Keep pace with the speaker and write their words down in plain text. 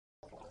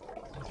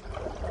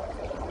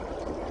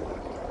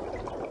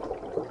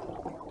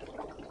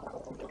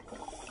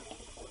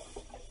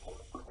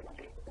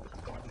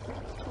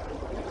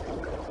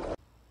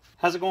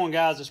How's it going,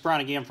 guys? It's Brian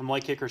again from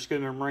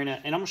LakeHickoryScuba Marina,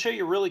 and I'm going to show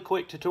you a really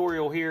quick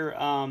tutorial here.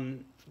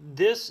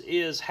 This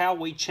is how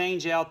we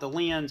change out the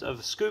lens of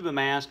a scuba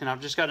mask, and I've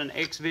just got an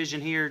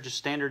X-Vision here, just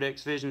standard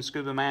X-Vision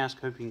scuba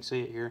mask. Hope you can see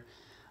it here.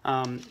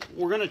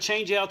 We're going to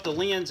change out the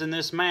lens in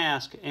this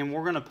mask, and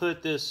we're going to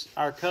put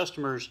our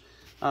customer's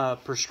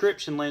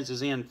prescription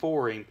lenses in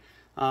for him.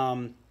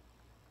 And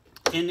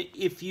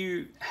if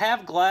you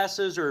have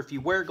glasses, or if you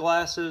wear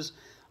glasses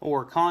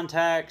or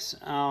contacts,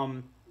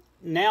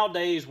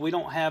 nowadays we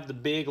don't have the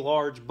big,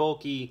 large,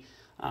 bulky,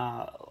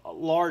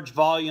 large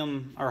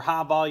volume or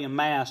high volume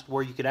mask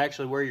where you could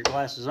actually wear your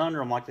glasses under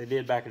them like they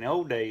did back in the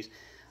old days.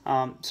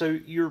 So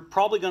you're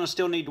probably going to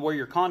still need to wear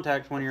your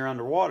contacts when you're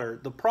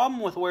underwater. The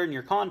problem with wearing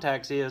your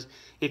contacts is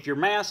if your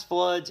mask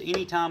floods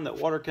anytime that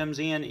water comes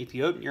in, if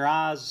you open your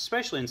eyes,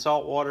 especially in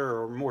salt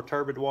water or more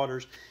turbid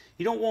waters,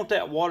 you don't want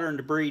that water and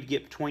debris to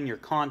get between your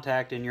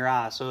contact and your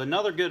eye. So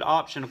another good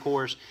option, of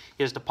course,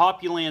 is to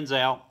pop your lens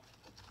out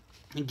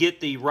and get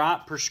the right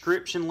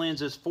prescription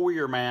lenses for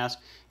your mask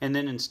and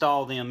then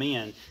install them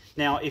in.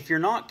 Now, if you're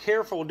not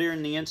careful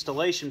during the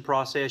installation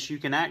process, you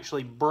can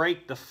actually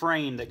break the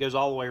frame that goes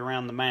all the way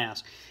around the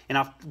mask. And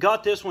I've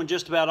got this one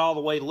just about all the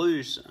way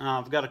loose.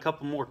 I've got a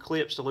couple more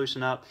clips to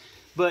loosen up.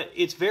 But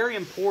it's very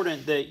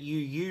important that you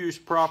use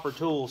proper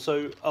tools.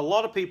 So a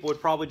lot of people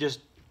would probably just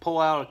pull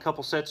out a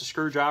couple sets of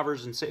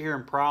screwdrivers and sit here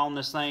and pry on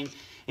this thing.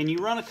 And you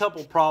run a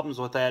couple problems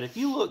with that. If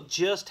you look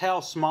just how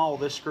small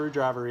this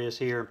screwdriver is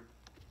here,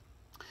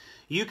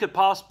 you could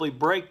possibly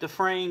break the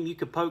frame, you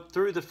could poke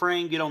through the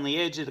frame, get on the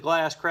edge of the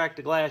glass, crack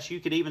the glass. You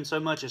could even so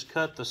much as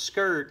cut the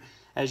skirt.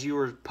 As you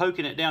were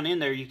poking it down in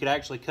there, you could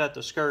actually cut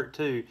the skirt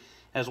too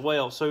as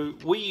well. So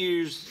we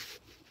use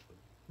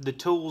the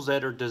tools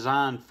that are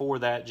designed for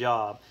that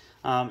job.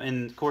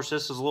 And of course,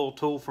 this is a little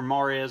tool from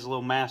Marez, a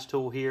little mask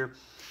tool here.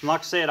 And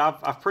like I said,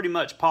 I've pretty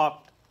much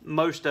popped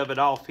most of it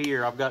off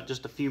here. I've got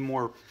just a few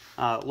more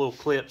little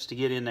clips to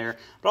get in there.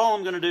 But all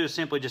I'm going to do is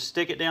simply just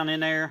stick it down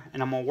in there,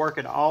 and I'm going to work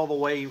it all the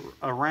way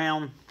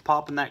around,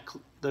 popping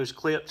those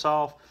clips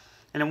off.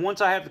 And then once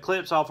I have the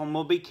clips off, I'm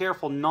going to be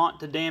careful not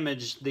to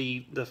damage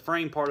the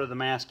frame part of the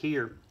mask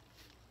here.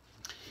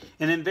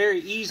 And then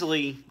very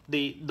easily,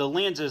 the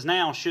lenses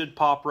now should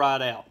pop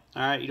right out.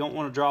 All right, you don't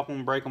want to drop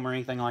them, break them, or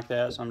anything like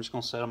that, so I'm just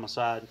going to set them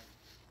aside.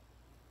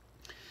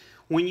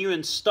 When you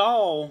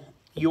install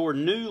your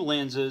new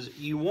lenses,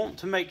 you want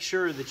to make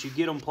sure that you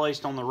get them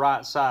placed on the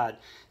right side.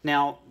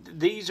 Now,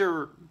 these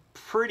are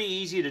pretty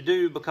easy to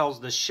do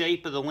because the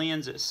shape of the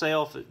lens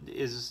itself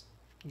is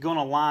going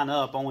to line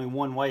up only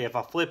one way. If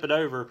I flip it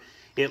over,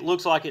 it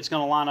looks like it's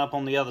going to line up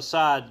on the other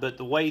side, but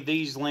the way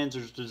these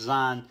lenses are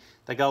designed,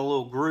 they got a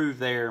little groove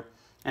there,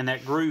 and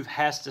that groove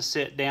has to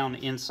sit down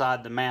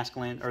inside the mask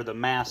lens or the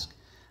mask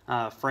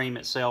frame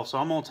itself. So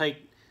I'm going to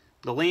take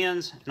the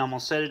lens and I'm going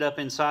to set it up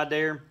inside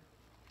there.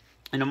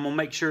 And I'm going to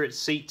make sure it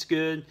seats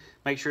good,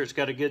 make sure it's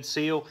got a good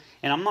seal.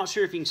 And I'm not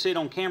sure if you can see it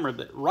on camera,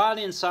 but right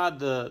inside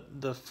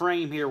the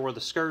frame here where the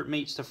skirt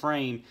meets the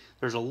frame,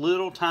 there's a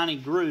little tiny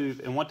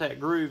groove. And what that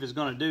groove is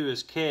going to do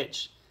is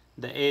catch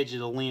the edge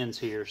of the lens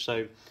here.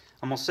 So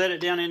I'm going to set it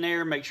down in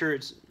there, make sure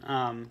it's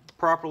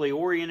properly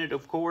oriented,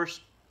 of course.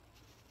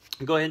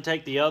 Go ahead and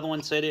take the other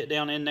one, set it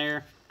down in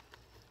there,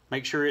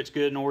 make sure it's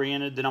good and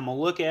oriented. Then I'm going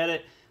to look at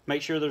it,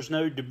 make sure there's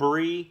no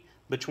debris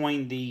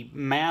between the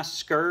mask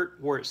skirt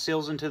where it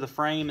seals into the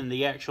frame and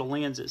the actual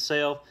lens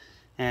itself.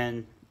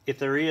 And if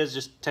there is,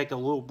 just take a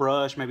little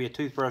brush, maybe a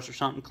toothbrush or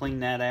something, clean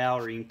that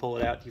out, or you can pull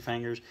it out with your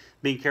fingers.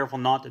 Being careful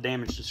not to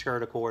damage the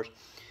skirt, of course.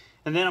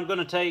 And then I'm going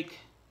to take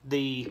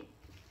the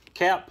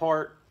cap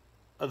part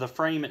of the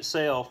frame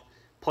itself,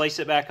 place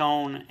it back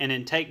on, and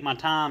then take my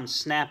time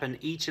snapping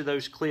each of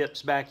those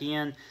clips back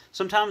in.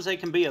 Sometimes they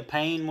can be a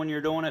pain when you're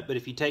doing it, but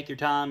if you take your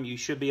time, you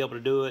should be able to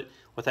do it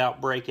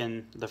without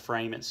breaking the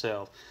frame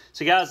itself.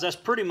 So guys, that's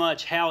pretty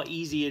much how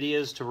easy it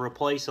is to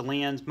replace a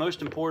lens.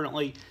 Most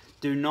importantly,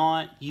 do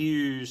not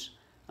use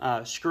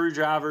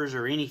screwdrivers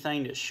or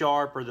anything that's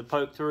sharp or that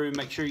poke through.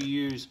 Make sure you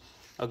use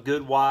a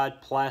good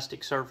wide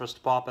plastic surface to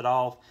pop it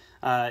off.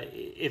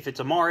 If it's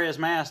a Marez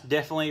mask,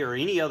 definitely, or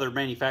any other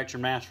manufactured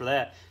mask for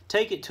that,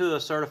 take it to a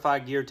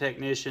certified gear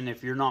technician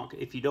if you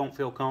don't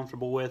feel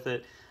comfortable with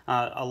it.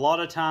 A lot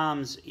of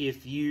times,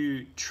 if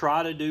you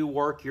try to do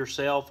work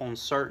yourself on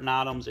certain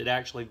items, it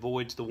actually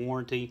voids the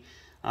warranty.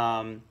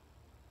 So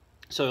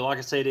like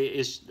I said,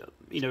 it's,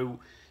 you know,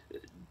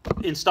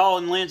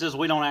 installing lenses,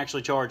 we don't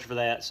actually charge for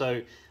that.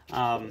 So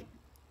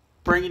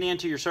bring it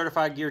into your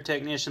certified gear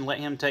technician, let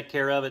him take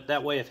care of it.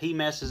 That way, if he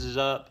messes it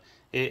up,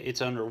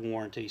 it's under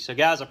warranty. So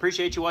guys, I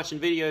appreciate you watching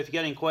the video. If you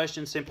got any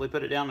questions, simply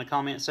put it down in the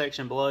comment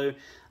section below.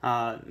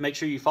 Make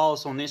sure you follow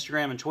us on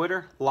Instagram and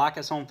Twitter, like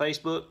us on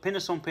Facebook, pin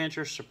us on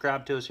Pinterest,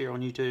 subscribe to us here on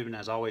YouTube, and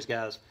as always,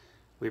 guys,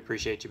 we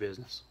appreciate your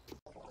business.